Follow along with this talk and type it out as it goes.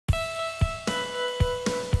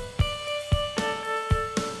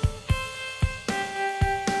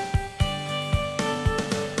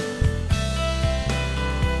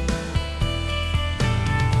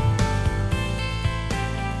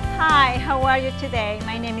are you today?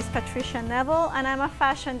 My name is Patricia Neville and I'm a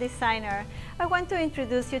fashion designer. I want to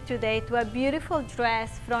introduce you today to a beautiful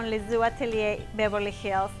dress from L'ezu Atelier, Beverly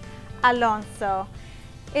Hills, Alonso.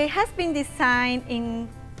 It has been designed in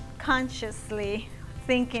consciously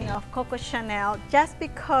thinking of Coco Channel just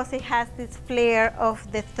because it has this flair of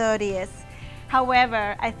the 30s.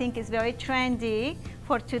 However, I think it's very trendy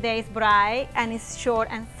for today's bride and it's short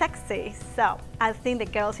and sexy. So I think the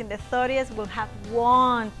girls in the 30s will have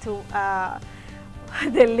want to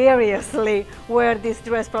deliriously wear this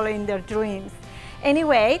dress probably in their dreams.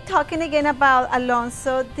 Anyway, talking again about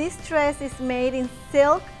Alonso, this dress is made in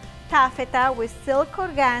silk taffeta with silk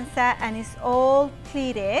organza and is all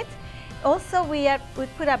pleated. Also, we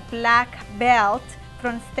put a black belt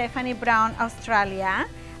from Stephanie Browne, Australia.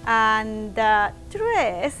 And the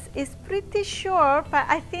dress is pretty short, but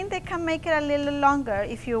I think they can make it a little longer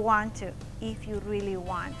if you want to, if you really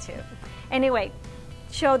want to. Anyway,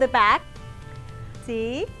 show the back.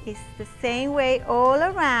 See, it's the same way all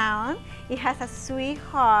around. It has a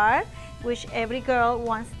sweetheart, which every girl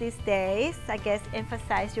wants these days. I guess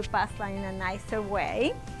emphasize your bust line in a nicer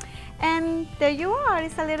way. And there you are.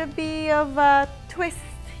 It's a little bit of a twist,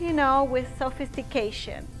 you know, with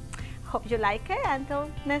sophistication. Hope you like it.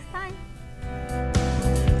 Until next time.